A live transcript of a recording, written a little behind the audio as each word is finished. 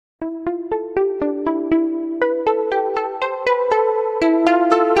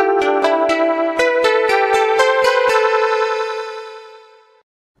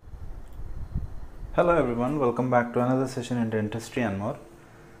Hello everyone, welcome back to another session in dentistry and more.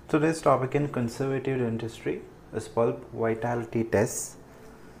 Today's topic in conservative dentistry is pulp vitality test.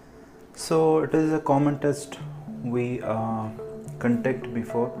 So it is a common test we conduct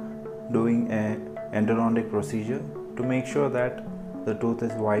before doing a endodontic procedure to make sure that the tooth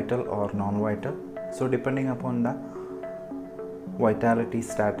is vital or non-vital. So depending upon the vitality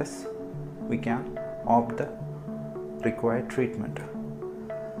status, we can opt the required treatment.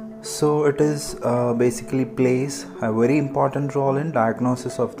 So it is basically plays a very important role in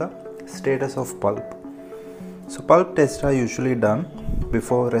diagnosis of the status of pulp. So pulp tests are usually done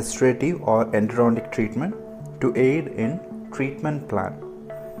before restorative or endodontic treatment to aid in treatment plan.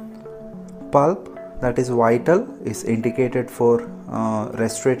 Pulp that is vital is indicated for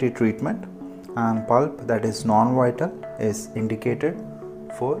restorative treatment, and pulp that is non-vital is indicated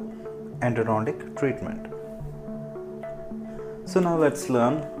for endodontic treatment. So now let's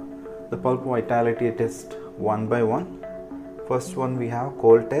learn the pulp vitality test one by one. First one we have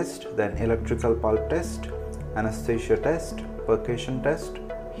cold test, then electrical pulp test, anesthesia test, percussion test,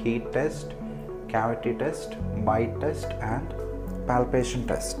 heat test, cavity test, bite test and palpation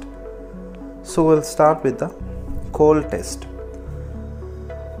test. So we'll start with the cold test.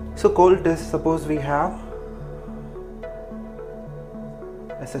 So cold test, suppose we have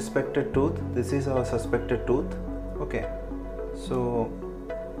a suspected tooth. This is our suspected tooth. Okay, so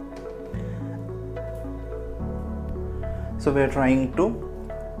we are trying to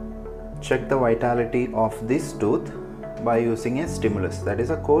check the vitality of this tooth by using a stimulus, that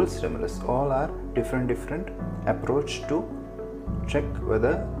is a cold stimulus. All are different approach to check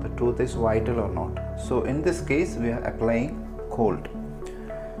whether the tooth is vital or not. So in this case we are applying cold.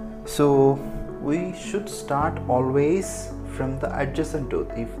 So we should start always from the adjacent tooth.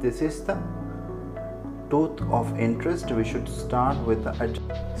 If this is the tooth of interest, we should start with the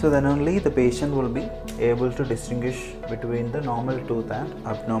adjacent. So then only the patient will be able to distinguish between the normal tooth and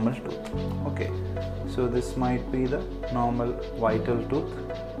abnormal tooth. Okay, so this might be the normal vital tooth.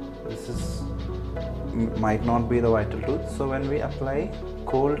 This might not be the vital tooth. So when we apply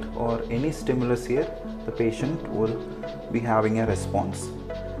cold or any stimulus here, the patient will be having a response.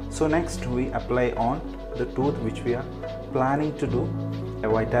 So next we apply on the tooth which we are planning to do a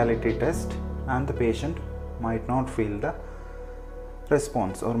vitality test, and the patient might not feel the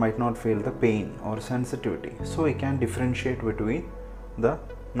response or might not feel the pain or sensitivity. So we can differentiate between the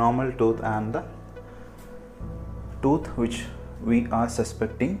normal tooth and the tooth which we are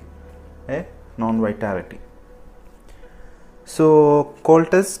suspecting a non-vitality. So cold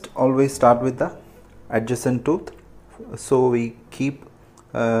test always start with the adjacent tooth. So we keep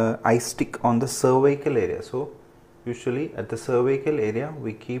eye stick on the cervical area. So usually at the cervical area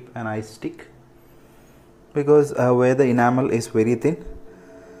we keep an eye stick, because where the enamel is very thin,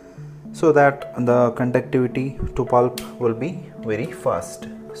 so that the conductivity to pulp will be very fast.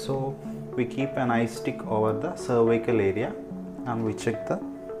 So we keep an eye stick over the cervical area and we check the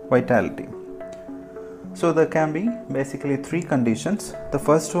vitality. So there can be basically three conditions. The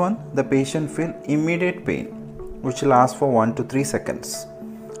first one, the patient feel immediate pain which lasts for 1 to 3 seconds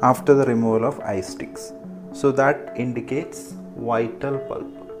after the removal of eye sticks. So that indicates vital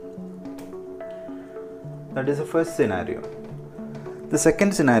pulp. That is the first scenario. The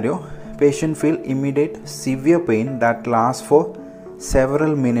second scenario, patient feel immediate severe pain that lasts for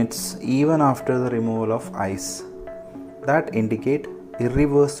several minutes even after the removal of eyes. That indicate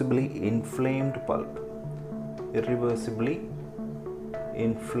irreversibly inflamed pulp. Irreversibly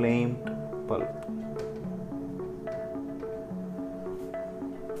inflamed pulp.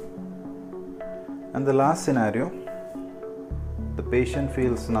 And the last scenario, the patient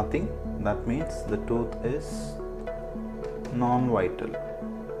feels nothing. That means the tooth is non-vital.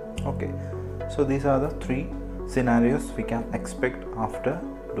 Okay, so these are the three scenarios we can expect after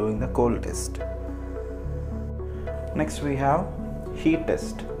doing the cold test. Next we have heat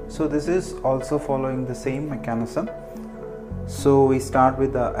test. So this is also following the same mechanism. So we start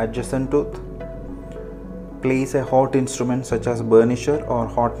with the adjacent tooth, place a hot instrument such as burnisher or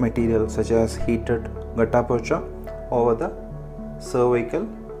hot material such as heated gutta-percha over the cervical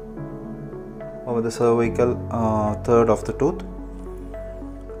third of the tooth,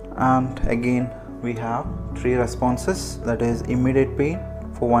 and again we have three responses, that is immediate pain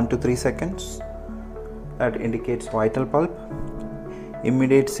for 1 to 3 seconds, that indicates vital pulp,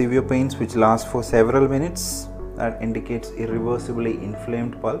 immediate severe pains which last for several minutes, that indicates irreversibly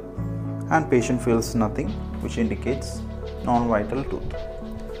inflamed pulp, and patient feels nothing, which indicates non-vital tooth.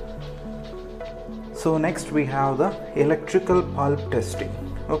 So next we have the electrical pulp testing.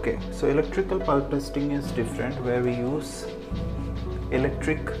 Okay, so electrical pulp testing is different, where we use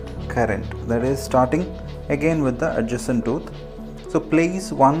electric current, that is starting again with the adjacent tooth. So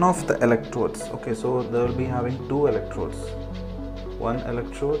place one of the electrodes. Okay, so they will be having two electrodes, one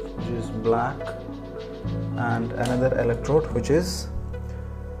electrode which is black and another electrode which is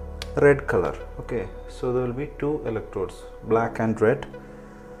red color. Okay, so there will be two electrodes, black and red.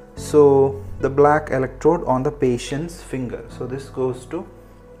 So the black electrode on the patient's finger, so this goes to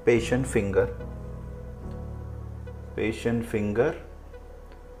patient finger,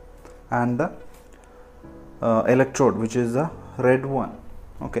 and the electrode which is the red one,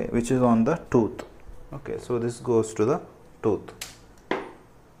 okay, which is on the tooth. Okay, so this goes to the tooth,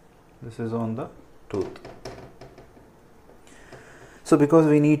 this is on the tooth. So because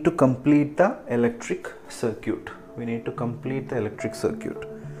we need to complete the electric circuit,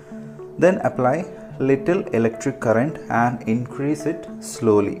 then apply little electric current and increase it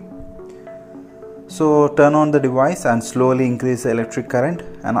slowly. So turn on the device and slowly increase the electric current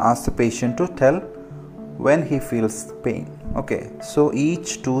and ask the patient to tell when he feels pain. Okay, so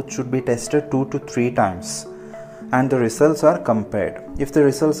each tooth should be tested 2 to 3 times and the results are compared. If the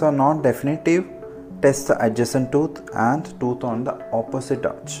results are not definitive, test the adjacent tooth and tooth on the opposite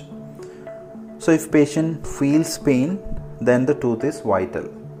arch. So if patient feels pain, then the tooth is vital.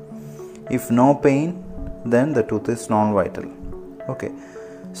 If no pain, then the tooth is non-vital. Okay,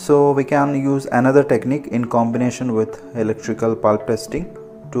 so we can use another technique in combination with electrical pulp testing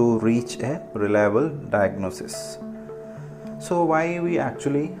to reach a reliable diagnosis. So why we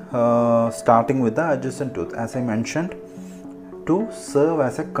actually starting with the adjacent tooth? As I mentioned, to serve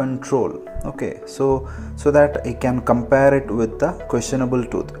as a control. Okay, so that I can compare it with the questionable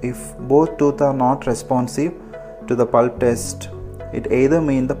tooth. If both teeth are not responsive to the pulp test, it either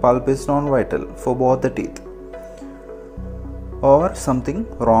means the pulp is non-vital for both the teeth or something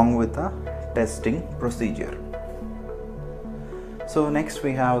wrong with the testing procedure. So next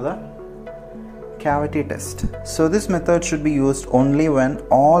we have the cavity test. So this method should be used only when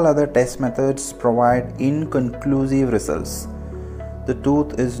all other test methods provide inconclusive results. The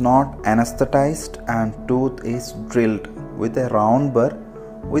tooth is not anesthetized and tooth is drilled with a round burr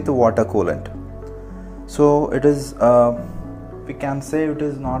with water coolant. So it is we can say it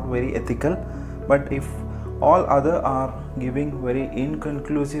is not very ethical, but if all other are giving very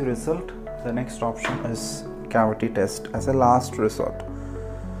inconclusive result, the next option is cavity test as a last resort.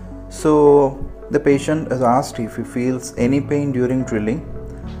 So the patient is asked if he feels any pain during drilling.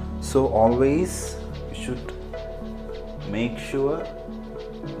 So always we should make sure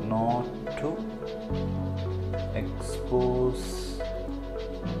not to expose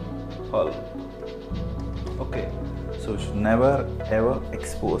pulp. Okay, so should never ever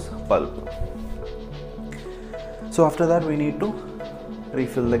expose pulp. So after that we need to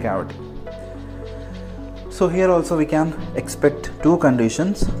refill the cavity. So here also we can expect two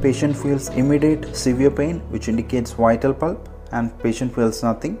conditions. Patient feels immediate severe pain, which indicates vital pulp, and patient feels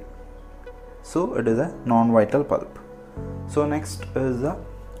nothing, so it is a non-vital pulp. So next is the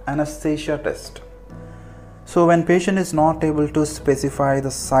anesthesia test. So when patient is not able to specify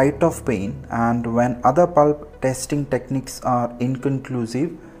the site of pain and when other pulp testing techniques are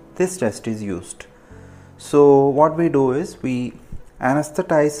inconclusive, this test is used. So what we do is we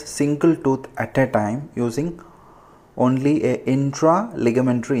anesthetize single tooth at a time using only a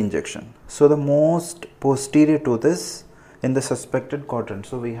intra-ligamentary injection. So the most posterior tooth is in the suspected quadrant.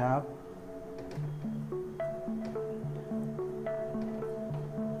 So we have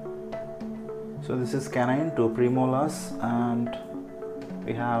this is canine, 2 premolars, and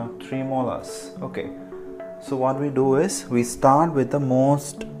we have 3 molars. Okay, so what we do is we start with the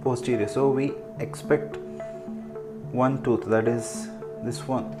most posterior. So we expect one tooth, that is this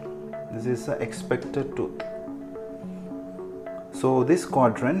one. This is the expected tooth. So this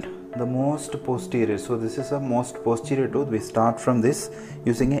quadrant, the most posterior, so this is a most posterior tooth. We start from this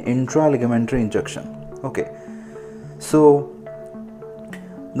using an intra-ligamentary injection. Okay, so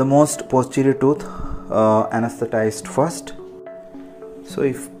the most posterior tooth anesthetized first. So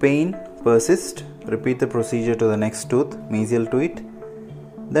if pain persists, repeat the procedure to the next tooth mesial to it.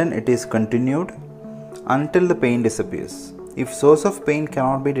 Then it is continued until the pain disappears. If source of pain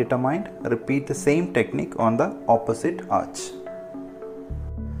cannot be determined, repeat the same technique on the opposite arch.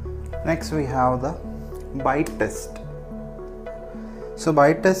 Next we have the bite test. So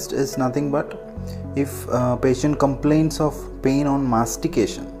bite test is nothing but if patient complains of pain on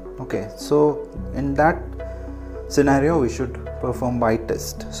mastication. Okay, so in that scenario we should perform bite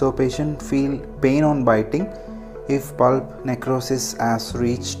test. So patient feel pain on biting if pulp necrosis has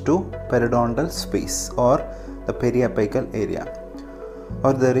reached to periodontal space or the periapical area,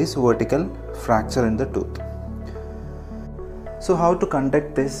 or there is vertical fracture in the tooth. So how to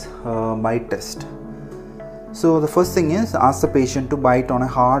conduct this bite test? So the first thing is, ask the patient to bite on a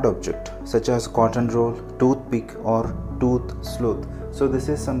hard object such as cotton roll, toothpick or tooth sloth. So this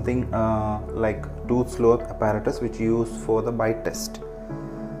is something like tooth sloth apparatus which you use for the bite test.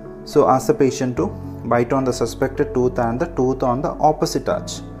 So ask the patient to bite on the suspected tooth and the tooth on the opposite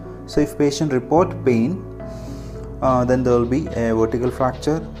arch. So if patient report pain, then there will be a vertical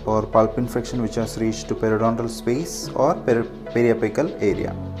fracture or pulp infection which has reached to periodontal space or periapical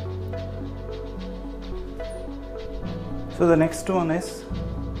area. So the next one is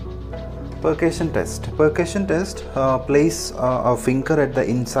percussion test. Percussion test, place a finger at the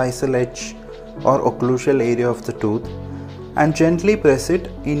incisal edge or occlusal area of the tooth and gently press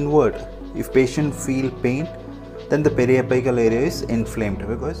it inward. If patient feel pain, then the periapical area is inflamed,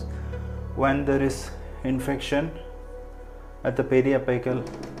 because when there is infection at the periapical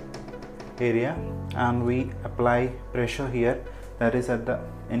area and we apply pressure here, that is at the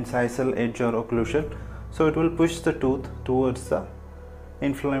incisal edge or occlusal, so it will push the tooth towards the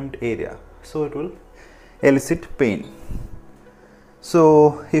inflamed area, so it will elicit pain.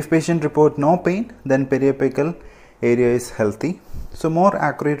 So if patient report no pain, then periapical area is healthy. So more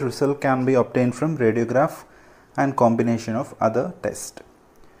accurate result can be obtained from radiograph and combination of other tests.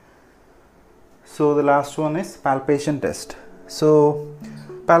 So the last one is palpation test. So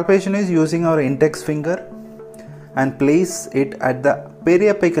palpation is using our index finger and place it at the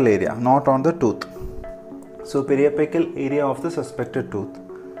periapical area, not on the tooth. So periapical area of the suspected tooth.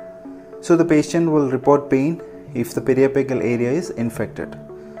 So the patient will report pain if the periapical area is infected.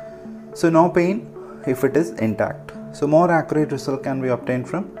 So no pain if it is intact. So more accurate result can be obtained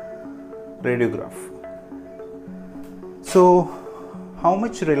from radiograph. So how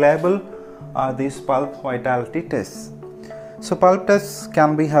much reliable are these pulp vitality tests? So pulp tests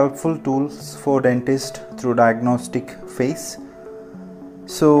can be helpful tools for dentists through diagnostic phase.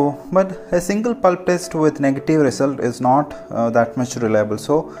 So, but a single pulp test with negative result is not that much reliable.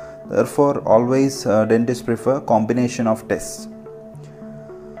 So therefore always dentists prefer combination of tests.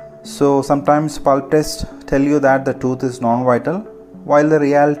 So sometimes pulp tests tell you that the tooth is non-vital, while the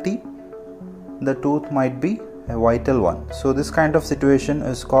reality the tooth might be a vital one. So this kind of situation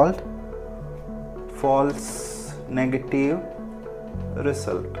is called false negative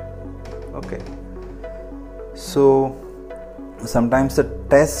result. Okay. So sometimes the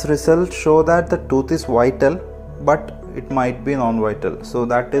test results show that the tooth is vital, but it might be non-vital. So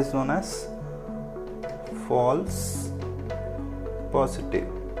that is known as false positive.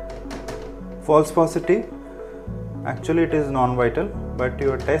 False positive, actually it is non-vital, but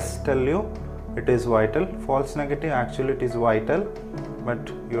your tests tell you it is vital. False negative, actually it is vital,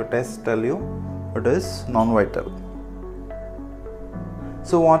 but your tests tell you it is non-vital.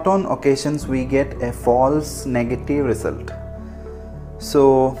 So what on occasions we get a false negative result?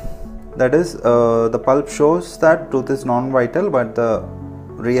 So that is the pulp shows that tooth is non-vital, but the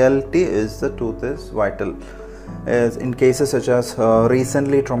reality is the tooth is vital. As in cases such as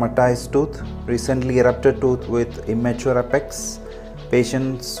recently traumatized tooth, recently erupted tooth with immature apex,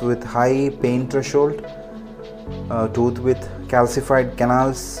 patients with high pain threshold, tooth with calcified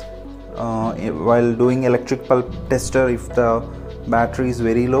canals, while doing electric pulp tester if the battery is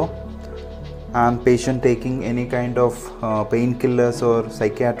very low, and patient taking any kind of painkillers or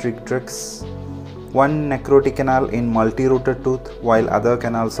psychiatric drugs, one necrotic canal in multi-rooted tooth while other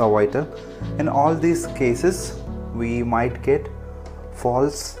canals are vital. In all these cases we might get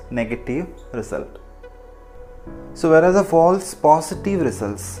false negative result. So whereas a false positive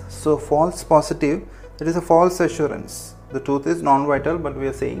results, so false positive, it is a false assurance. The tooth is non-vital, but we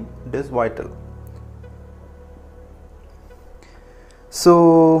are saying it is vital.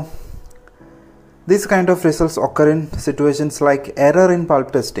 So these kind of results occur in situations like error in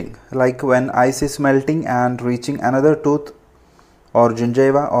pulp testing, like when ice is melting and reaching another tooth or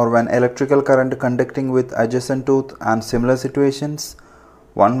gingiva, or when electrical current conducting with adjacent tooth, and similar situations,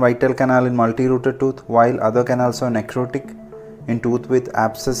 one vital canal in multi-rooted tooth while other canals are necrotic. In tooth with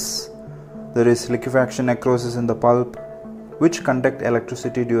abscess, there is liquefaction necrosis in the pulp which conduct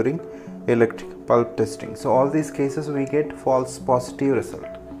electricity during electric pulp testing. So all these cases we get false positive result.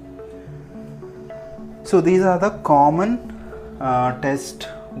 So these are the common tests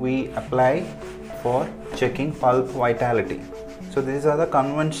we apply for checking pulp vitality. So these are the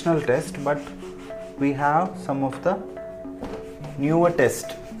conventional tests, but we have some of the newer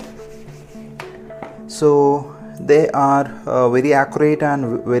tests. So they are very accurate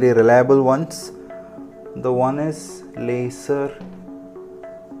and very reliable ones. The one is laser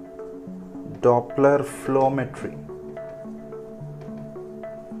Doppler flowmetry,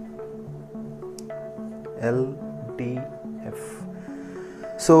 LDFT.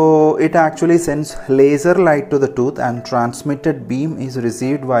 So it actually sends laser light to the tooth, and transmitted beam is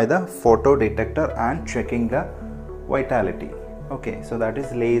received by the photo detector and checking the vitality. Okay, so that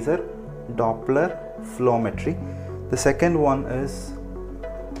is laser Doppler flowmetry. The second one is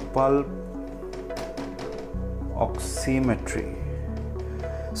pulp oximetry.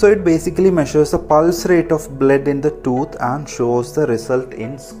 So it basically measures the pulse rate of blood in the tooth and shows the result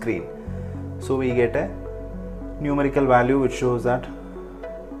in screen. So we get a numerical value which shows that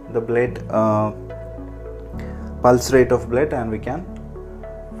the blood pulse rate of blood, and we can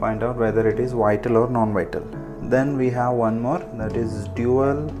find out whether it is vital or non-vital. Then we have one more, that is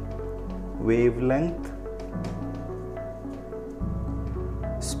dual wavelength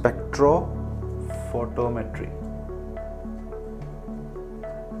spectrophotometry.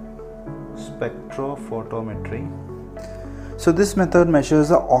 So this method measures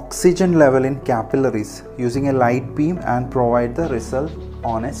the oxygen level in capillaries using a light beam and provide the result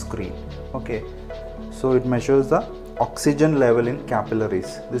on a screen. Okay, so it measures the oxygen level in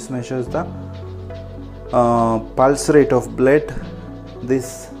capillaries. This measures the pulse rate of blood.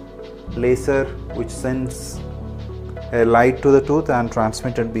 This laser which sends a light to the tooth and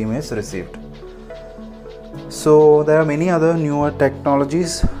transmitted beam is received. So there are many other newer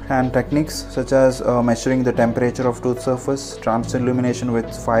technologies and techniques, such as measuring the temperature of tooth surface, transillumination with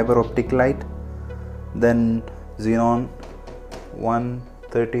fiber optic light, then xenon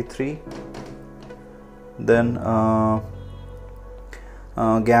 133, then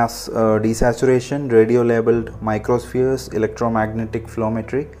gas desaturation, radio labeled microspheres, electromagnetic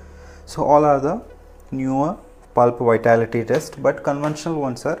flowmetry. So all are the newer pulp vitality test, but conventional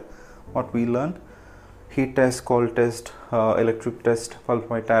ones are what we learned: heat test, cold test, electric test, pulp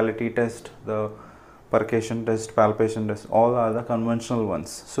vitality test, the percussion test, palpation test. All are the conventional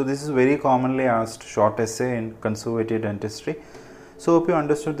ones. So this is very commonly asked short essay in conservative dentistry. So hope you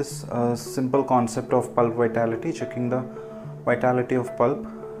understood this simple concept of pulp vitality, checking the vitality of pulp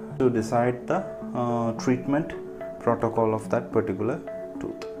to decide the treatment protocol of that particular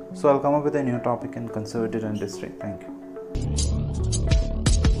tooth. So I'll come up with a new topic in conservative dentistry. Thank you.